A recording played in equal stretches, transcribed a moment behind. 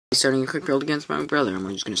Starting a quick build against my brother, and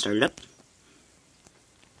we're just going to start it up.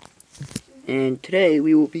 And today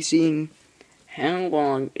we will be seeing how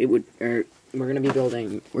long it would, we're going to be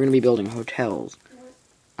building hotels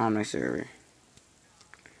on my server.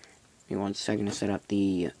 Give me 1 second to set up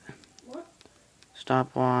the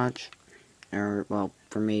stopwatch, or, well,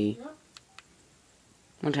 for me,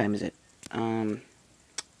 what time is it?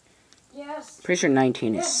 Yes. Pretty sure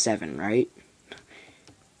 19 is 7, right?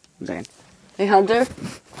 1 second. Hey, Hunter.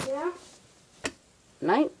 Yeah?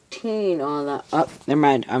 19 on the... Oh, never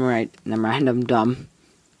mind. I'm right. Never mind. I'm dumb.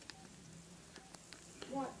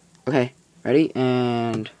 What? Okay. Ready?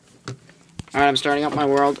 And... Alright, I'm starting up my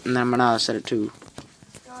world, and then I'm gonna set it to...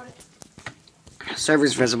 Got it.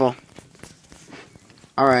 Server's visible.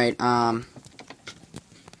 Alright,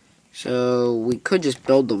 so, we could just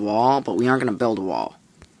build the wall, but we aren't gonna build a wall.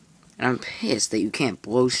 And I'm pissed that you can't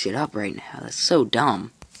blow shit up right now. That's so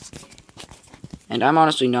dumb. And I'm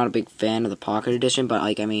honestly not a big fan of the Pocket Edition, but,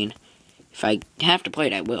 like, I mean, if I have to play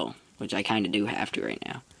it, I will. Which I kind of do have to right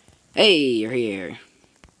now. Hey, you're here.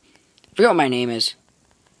 I forgot what my name is.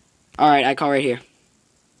 Alright, I call right here.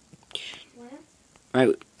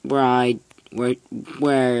 Where? Right,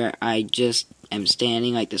 where I just am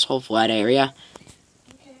standing, like, this whole flat area.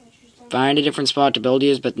 Okay, Find a different spot to build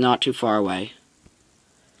yours, but not too far away.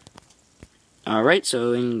 Alright,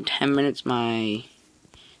 so in 10 minutes, the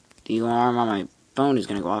alarm on my phone is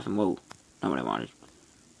gonna go off, and whoa, not what I wanted.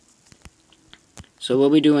 So we'll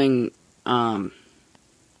be doing, today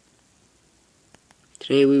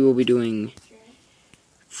we will be doing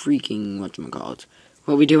freaking, whatchamacallit.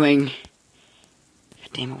 We'll be doing, God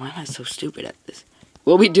damn it, why am I so stupid at this?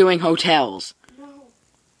 We'll be doing hotels. No.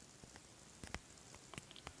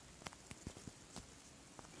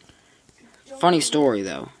 Funny story,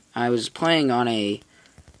 though. I was playing on a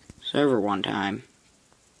server one time,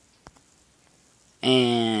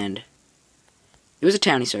 and it was a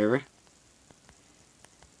townie server,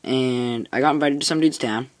 and I got invited to some dude's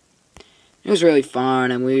town. It was really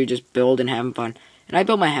fun, and we were just building, having fun, and I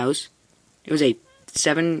built my house. It was a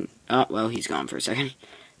well, he's gone for a second.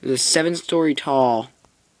 It was a 7-story tall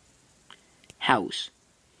house.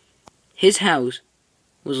 His house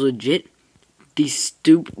was legit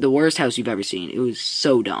the worst house you've ever seen. It was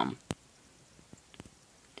so dumb.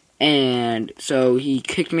 And so he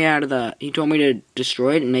kicked me out of he told me to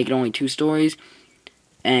destroy it and make it only 2 stories.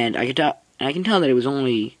 And I can tell that it was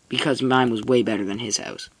only because mine was way better than his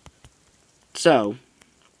house. So,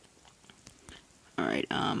 alright,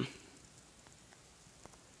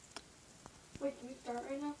 Wait, can we start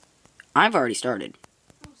right now? I've already started.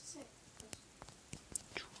 Oh, sick.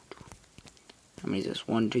 How many is this?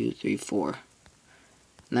 1, 2, 3, 4.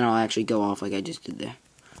 And then I'll actually go off like I just did there.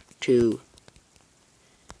 2,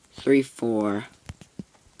 3, 4.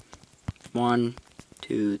 1,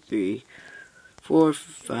 2, 3, 4,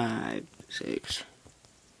 5, 6.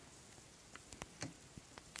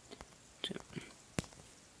 7.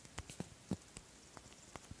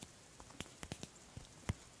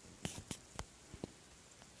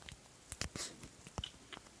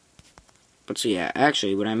 But so yeah,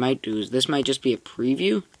 actually what I might do is this might just be a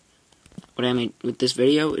preview. What I made with this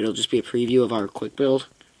video, it'll just be a preview of our quick build.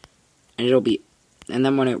 And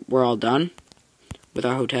then when we're all done with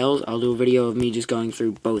our hotels, I'll do a video of me just going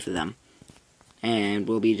through both of them. And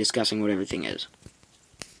we'll be discussing what everything is.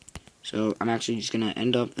 So I'm actually just going to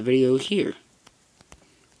end up the video here.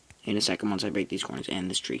 In a second once I break these corners and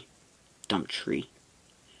this tree. Dumb tree.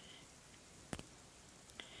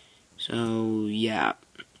 So yeah.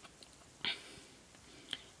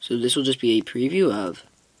 So this will just be a preview of...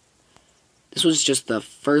 This was just the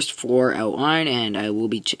first floor outline, and I will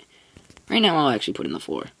be... Right now, I'll actually put in the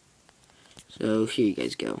floor. So, here you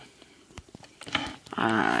guys go.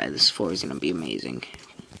 This floor is going to be amazing.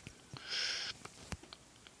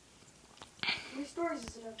 How many stories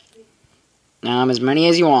does it have to be? As many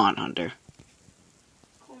as you want, Hunter.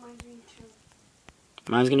 Cool, mine's being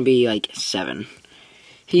 2. Mine's going to be, like, 7.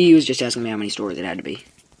 He was just asking me how many stories it had to be.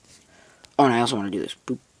 Oh, and I also want to do this.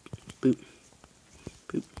 Boop, boop,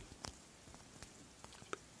 boop.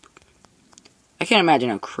 I can't imagine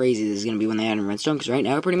how crazy this is going to be when they add in redstone, because right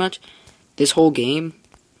now, pretty much, this whole game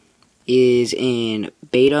is in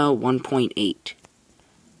beta 1.8.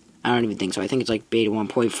 I don't even think so. I think it's like beta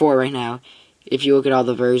 1.4 right now. If you look at all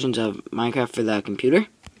the versions of Minecraft for the computer,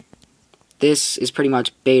 this is pretty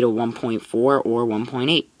much beta 1.4 or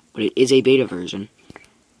 1.8, but it is a beta version.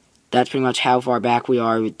 That's pretty much how far back we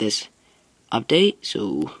are with this update,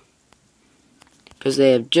 so... Because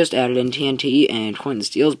they have just added in TNT and Flint and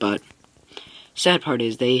Steels, but... Sad part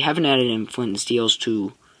is, they haven't added in Flint and Steels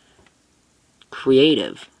to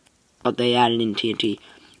creative, but they added in TNT.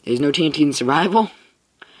 There's no TNT in survival,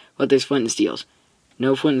 but there's flint and steels.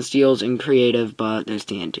 No flint and steels in creative, but there's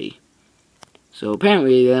TNT. So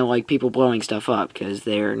apparently they don't like people blowing stuff up because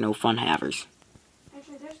they're no fun havers.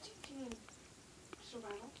 Actually, there's TNT in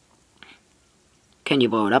survival. Can you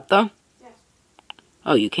blow it up though? Yes.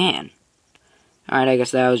 Oh, you can. Alright, I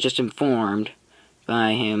guess that I was just informed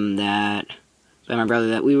by him that, by my brother,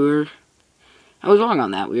 that I was wrong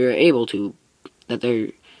on that. We were able to, that their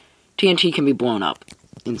TNT can be blown up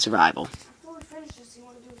in survival. Before we finish this, you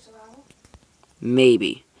want to do survival?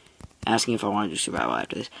 Maybe. Asking if I want to do survival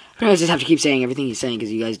after this. I just have to keep saying everything he's saying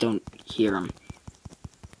because you guys don't hear him.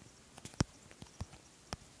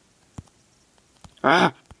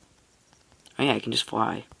 Ah! Oh yeah, I can just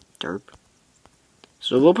fly. Derp.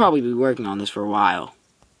 So we'll probably be working on this for a while.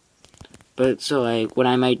 But, so like, what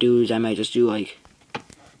I might do is I might just do, like,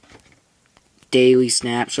 daily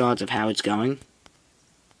snapshots of how it's going.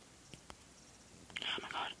 Oh my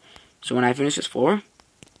god. So when I finish this floor,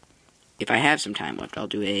 if I have some time left, I'll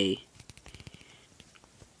do a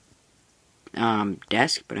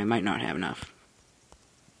desk, but I might not have enough.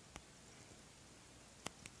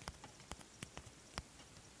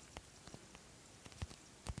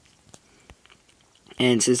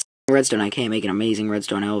 And since redstone, I can't make an amazing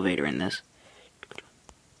redstone elevator in this.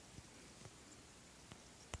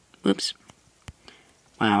 Whoops.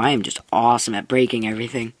 Wow, I am just awesome at breaking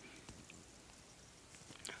everything.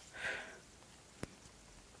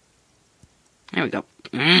 There we go.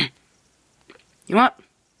 You know what?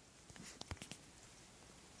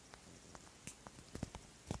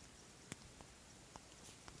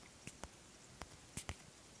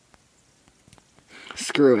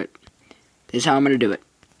 Screw it. This is how I'm gonna do it.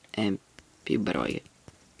 And people better like it.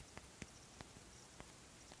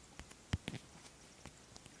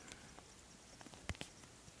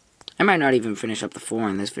 I might not even finish up the floor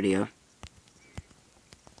in this video.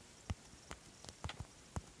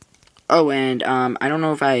 Oh, and I don't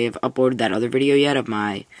know if I have uploaded that other video yet of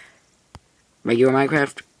my regular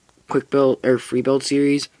Minecraft quick build or free build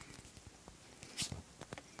series,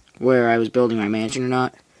 where I was building my mansion or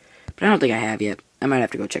not. But I don't think I have yet. I might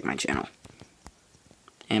have to go check my channel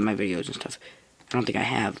and my videos and stuff. I don't think I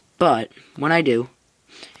have, but when I do,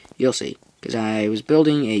 you'll see. Because I was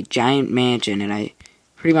building a giant mansion, and I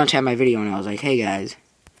pretty much had my video, and I was like, hey guys,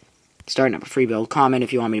 starting up a free build, comment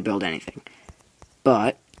if you want me to build anything.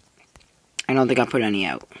 But I don't think I put any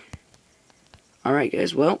out. Alright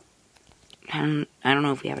guys, well, I don't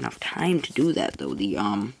know if we have enough time to do that though, the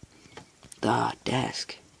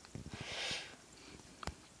desk.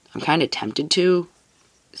 I'm kind of tempted to.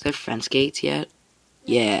 Is there fence gates yet?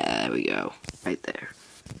 Yeah, there we go. Right there.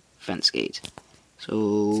 Fence gates.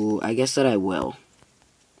 So, I guess that I will.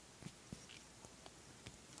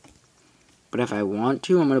 But if I want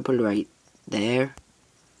to, I'm going to put it right there.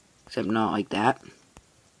 Except not like that.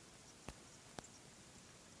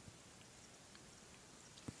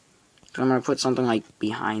 So I'm going to put something like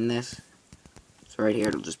behind this. So right here,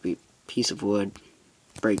 it'll just be a piece of wood.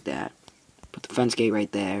 Break that. Put the fence gate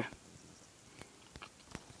right there.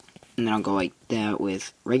 And then I'll go like that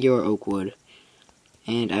with regular oak wood.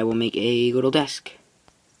 And I will make a little desk.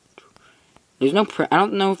 There's no I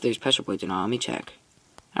don't know if there's pressure plates or not. Let me check.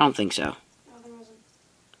 I don't think so. No, there isn't.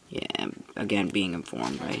 Yeah, again, being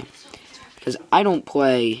informed, right? Because I don't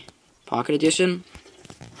play Pocket Edition.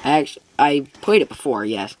 I played it before,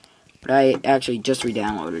 yes. But I actually just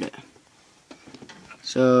re-downloaded it.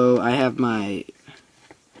 So, I have my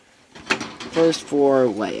first floor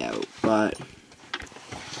layout, but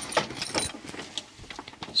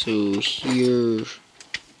so here,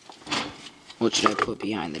 what should I put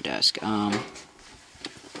behind the desk? There's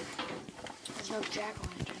no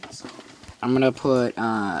jack-o'-lanterns. I'm gonna put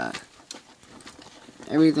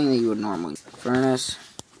everything that you would normally. Furnace,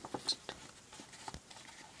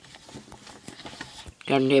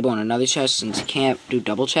 crafting table, and another chest since you can't do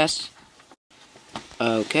double chests.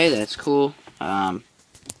 Okay, that's cool.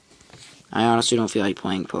 I honestly don't feel like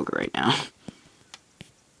playing poker right now.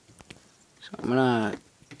 So I'm gonna...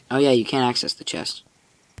 Oh yeah, you can't access the chest.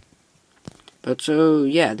 But so,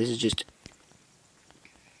 yeah, this is just...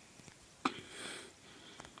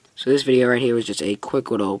 So this video right here was just a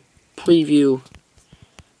quick little preview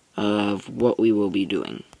of what we will be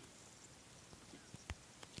doing.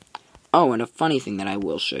 Oh, and a funny thing that I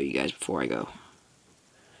will show you guys before I go.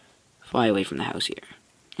 Fly away from the house here.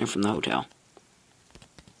 And from the hotel.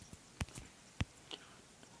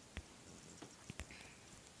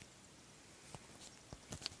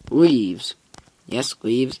 Leaves. Yes,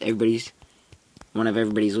 leaves. One of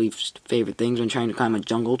everybody's least favorite things when trying to climb a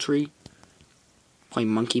jungle tree. Play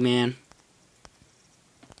Monkey Man.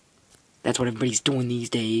 That's why what everybody's doing these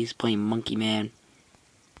days, playing Monkey Man.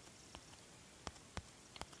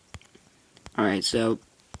 Alright, so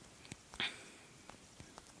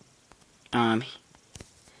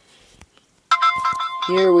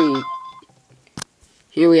here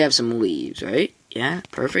we have some leaves, right? Yeah,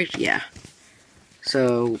 perfect, yeah.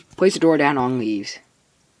 So, place a door down on leaves.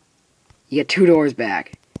 You get 2 doors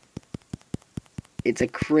back. It's a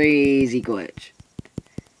crazy glitch.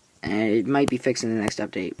 And it might be fixed in the next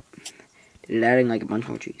update. It's adding like a bunch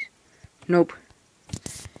more trees. Nope.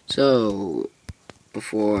 So,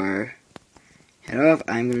 before head off,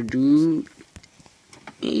 I'm gonna do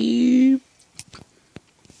a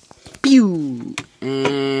pew,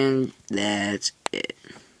 and that's it.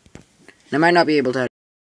 And I might not be able to